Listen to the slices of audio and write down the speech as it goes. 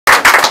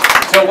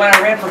So when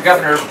I ran for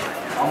governor,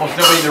 almost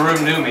nobody in the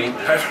room knew me.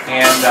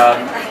 And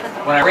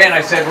when I ran, I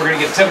said we're going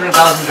to get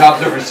 700,000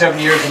 jobs over 7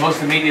 years, and most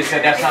of the media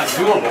said that's not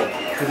doable,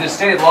 because this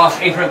state had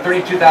lost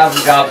 832,000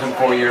 jobs in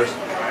 4 years.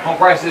 Home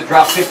prices had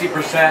dropped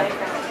 50%.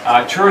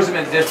 Tourism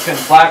had just been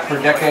flat for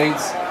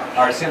decades,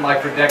 or it seemed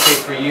like for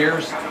decades, for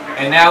years.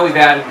 And now we've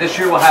added, this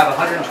year we'll have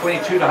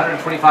 122 to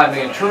 125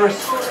 million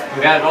tourists.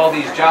 We've added all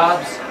these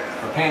jobs.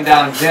 We're paying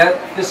down debt.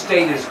 This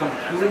state has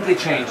completely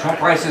changed. Home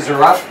prices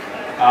are up.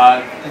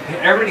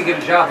 Everybody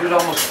get a job. There's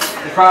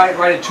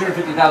right at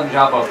 250,000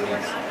 job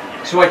openings.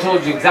 So I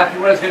told you exactly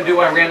what I was going to do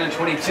when I ran in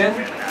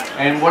 2010.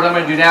 And what I'm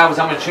going to do now is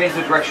I'm going to change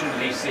the direction of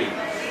D.C.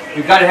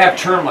 We've got to have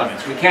term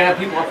limits. We can't have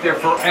people up there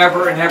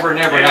forever and ever and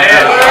ever.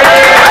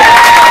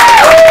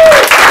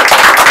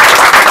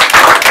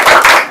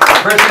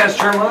 The president has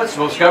term limits.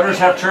 Most governors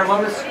have term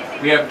limits.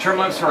 We have term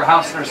limits for our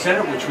House and our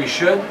Senate, which we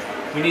should.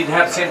 We need to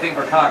have the same thing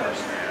for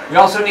Congress. We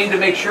also need to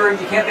make sure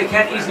they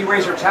can't easily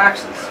raise our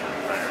taxes.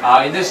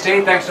 In this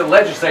state, thanks to the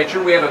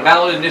legislature, we have a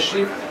ballot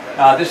initiative.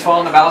 This fall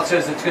on the ballot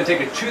says it's going to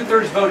take a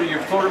 2/3 vote of your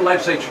Florida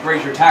legislature to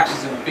raise your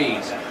taxes and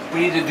fees. We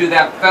need to do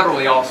that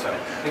federally also.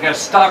 They've got to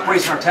stop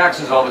raising our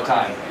taxes all the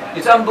time.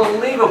 It's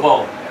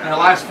unbelievable. In the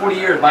last 40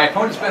 years, my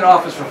opponent's been in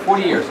office for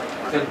 40 years.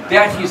 The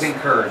debt he's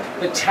incurred,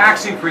 the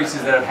tax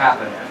increases that have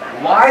happened.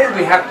 Why do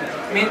we have to?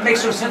 I mean, it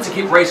makes no sense to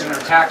keep raising our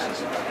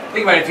taxes.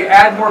 Think about it. If you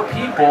add more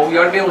people, you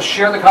ought to be able to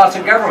share the cost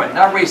of government,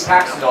 not raise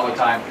taxes all the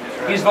time.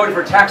 He's voted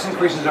for tax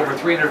increases over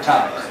 300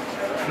 times.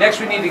 Next,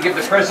 we need to give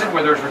the president,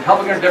 whether it's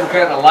Republican or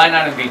Democrat, a line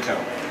item veto.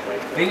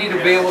 They need to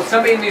be able,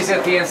 somebody needs to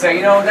at the end say,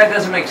 you know, that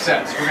doesn't make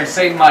sense. We're going to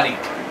save money.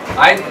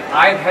 I've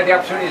had the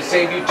opportunity to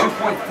save you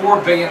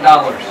 $2.4 billion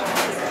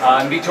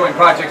on vetoing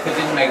projects that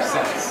didn't make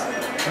sense.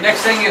 The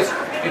next thing is,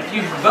 if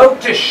you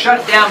vote to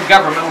shut down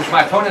government, which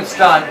my opponent's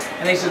done,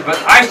 and he says, but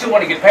I still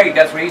want to get paid,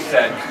 that's what he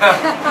said.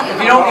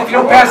 If you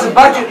don't pass the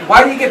budget,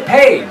 why do you get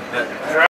paid?